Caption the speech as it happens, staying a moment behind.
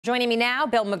Joining me now,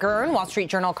 Bill McGurn, Wall Street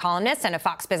Journal columnist and a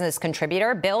Fox Business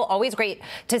contributor. Bill, always great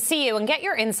to see you and get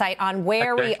your insight on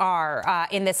where we are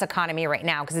in this economy right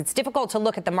now, because it's difficult to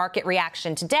look at the market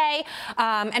reaction today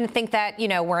and think that, you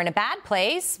know, we're in a bad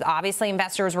place. Obviously,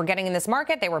 investors were getting in this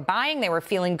market. They were buying. They were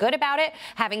feeling good about it.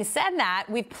 Having said that,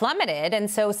 we've plummeted. And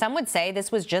so some would say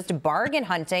this was just bargain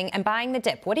hunting and buying the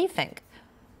dip. What do you think?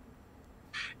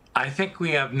 I think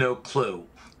we have no clue.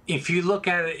 If you look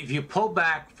at it, if you pull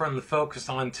back from the focus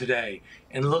on today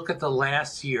and look at the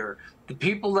last year, the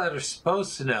people that are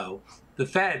supposed to know, the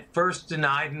Fed first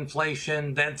denied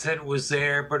inflation, then said it was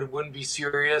there, but it wouldn't be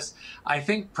serious. I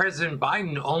think President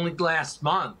Biden only last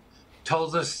month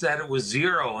told us that it was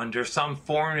zero under some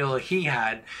formula he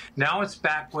had. Now it's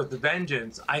back with a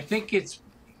vengeance. I think it's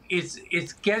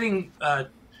getting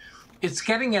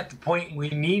at the point we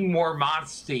need more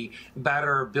modesty about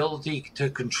our ability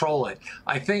to control it.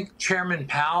 I think Chairman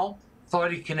Powell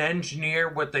thought he can engineer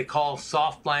what they call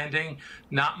soft landing,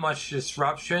 not much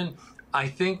disruption. I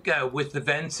think with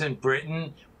events in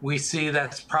Britain, we see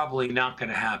that's probably not going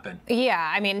to happen.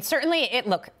 Yeah, I mean, certainly,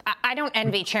 look, I don't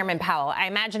envy Chairman Powell. I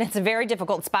imagine it's a very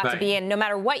difficult spot to be in. No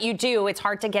matter what you do, it's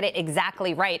hard to get it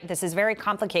exactly right. This is very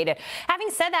complicated. Having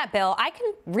said that, Bill, I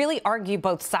can really argue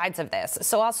both sides of this.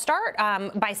 So I'll start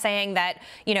by saying that,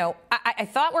 you know, I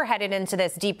thought we're headed into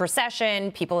this deep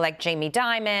recession. People like Jamie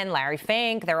Dimon, Larry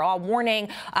Fink, they're all warning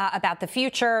about the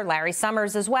future. Larry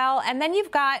Summers as well. And then you've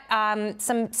got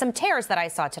some tears that I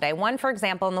saw today. One, for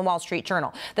example, in the Wall Street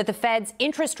Journal, that the Fed's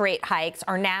interest rate hikes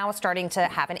are now starting to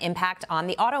have an impact on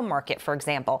the auto market, for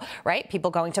example, right? People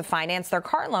going to finance their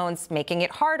car loans, making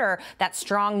it harder. That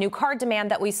strong new car demand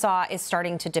that we saw is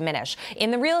starting to diminish.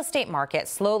 In the real estate market,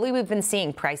 slowly we've been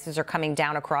seeing prices are coming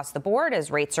down across the board as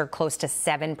rates are close to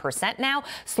 7% now,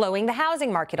 slowing the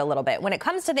housing market a little bit. When it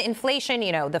comes to the inflation,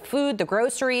 you know, the food, the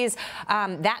groceries,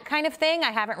 that kind of thing,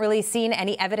 I haven't really seen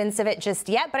any evidence of it just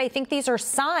yet, but I think these are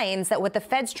signs that what the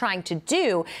Fed's trying to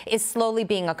do is slowly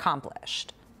being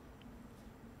accomplished.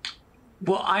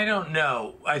 Well, I don't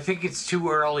know. I think it's too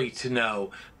early to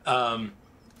know.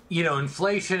 You know,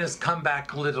 inflation has come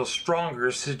back a little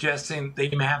stronger, suggesting they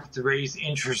may have to raise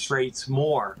interest rates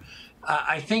more.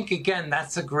 I think, again,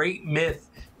 that's a great myth.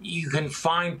 You can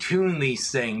fine-tune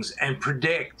these things and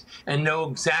predict and know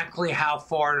exactly how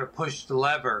far to push the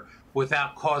lever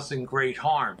without causing great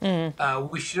harm.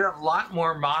 We should have a lot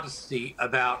more modesty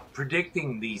about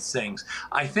predicting these things.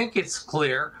 I think it's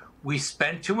clear we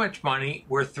spent too much money.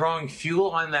 We're throwing fuel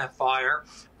on that fire.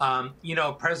 You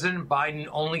know, President Biden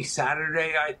only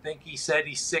Saturday, I think he said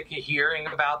he's sick of hearing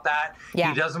about that.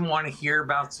 Yeah. He doesn't want to hear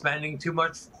about spending too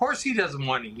much. Of course he doesn't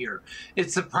want to hear.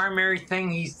 It's the primary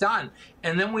thing he's done.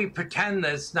 And then we pretend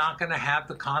that it's not going to have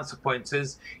the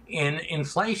consequences in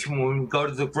inflation when we go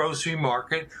to the grocery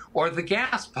market or the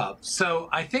gas pump. So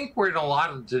I think we're in a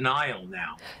lot of denial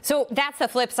now. So that's the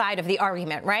flip side of the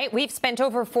argument, right? We've spent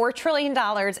over $4 trillion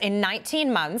in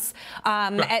 19 months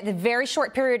at a very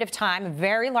short period of time, a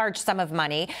very large sum of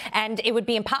money, and it would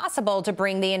be impossible to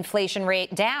bring the inflation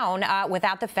rate down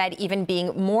without the Fed even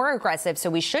being more aggressive.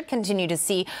 So we should continue to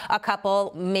see a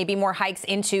couple, maybe more hikes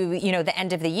into, you know, the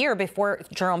end of the year before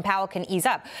Jerome Powell can ease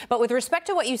up. But with respect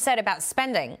to what you said about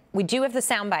spending, we do have the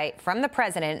soundbite from the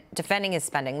president defending his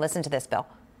spending. Listen to this, Bill.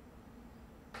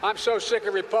 I'm so sick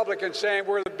of Republicans saying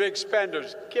we're the big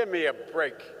spenders. Give me a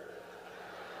break.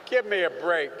 Give me a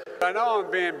break. I know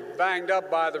I'm being banged up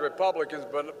by the Republicans,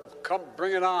 but come,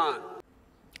 bring it on.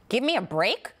 Give me a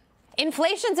break?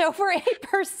 Inflation's over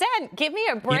 8%. Give me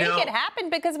a break. You know, it happened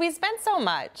because we spent so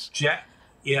much.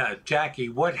 Jackie,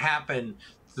 what happened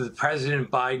to the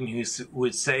President Biden who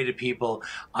would say to people,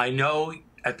 I know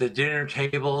at the dinner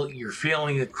table you're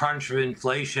feeling the crunch of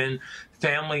inflation,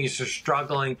 families are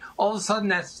struggling. All of a sudden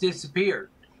that's disappeared.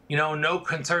 You know, no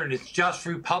concern. It's just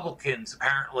Republicans,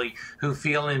 apparently, who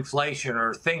feel inflation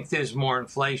or think there's more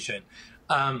inflation.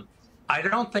 I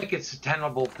don't think it's a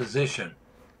tenable position.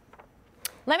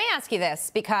 Let me ask you this,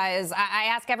 because I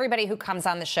ask everybody who comes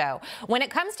on the show. When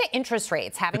it comes to interest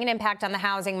rates having an impact on the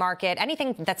housing market,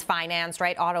 anything that's financed,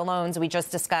 right, auto loans we just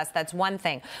discussed, that's one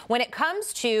thing. When it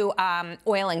comes to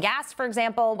oil and gas, for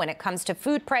example, when it comes to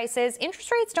food prices,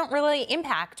 interest rates don't really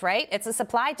impact, right? It's a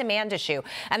supply-demand issue.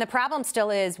 And the problem still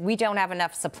is we don't have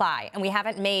enough supply, and we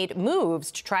haven't made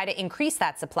moves to try to increase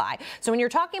that supply. So when you're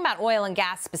talking about oil and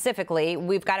gas specifically,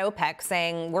 we've got OPEC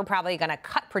saying we're probably going to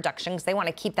cut production because they want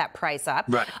to keep that price up.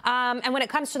 Right. And when it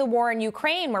comes to the war in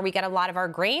Ukraine, where we get a lot of our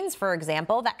grains, for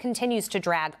example, that continues to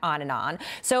drag on and on.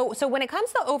 So when it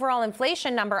comes to the overall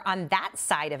inflation number on that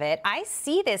side of it, I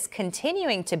see this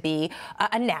continuing to be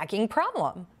a nagging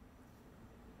problem.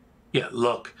 Yeah,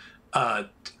 look, a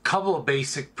couple of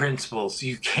basic principles.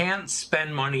 You can't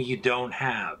spend money you don't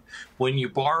have. When you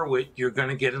borrow it, you're going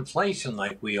to get inflation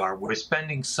like we are. We're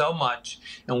spending so much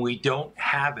and we don't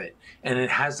have it, and it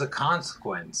has a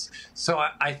consequence. So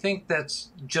I think that's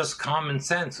just common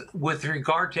sense. With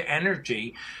regard to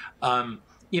energy,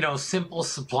 simple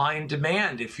supply and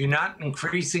demand. If you're not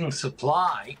increasing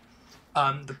supply,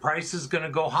 the price is going to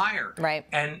go higher. Right.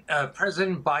 And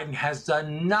President Biden has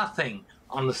done nothing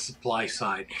on the supply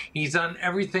side. He's done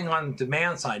everything on the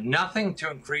demand side, nothing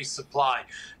to increase supply,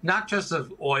 not just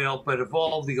of oil, but of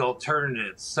all the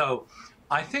alternatives. So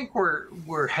I think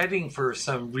we're heading for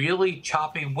some really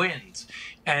choppy winds.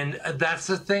 And that's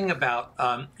the thing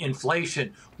about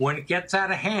inflation. When it gets out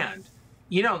of hand,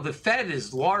 the Fed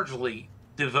is largely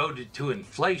devoted to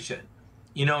inflation,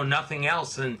 nothing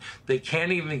else. And they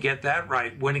can't even get that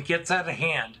right. When it gets out of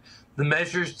hand, the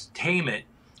measures to tame it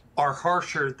are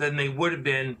harsher than they would have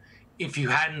been if you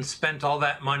hadn't spent all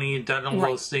that money and done all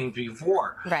those things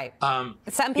before. Right.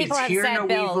 Some people have said,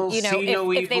 Bill,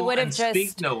 if they would have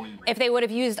if they would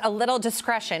have used a little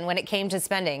discretion when it came to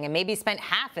spending and maybe spent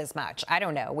half as much, I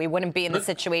don't know, we wouldn't be in the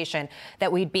situation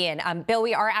that we'd be in. Bill,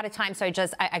 we are out of time, so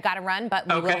I got to run, but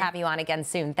we will have you on again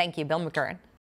soon. Thank you, Bill McGurn.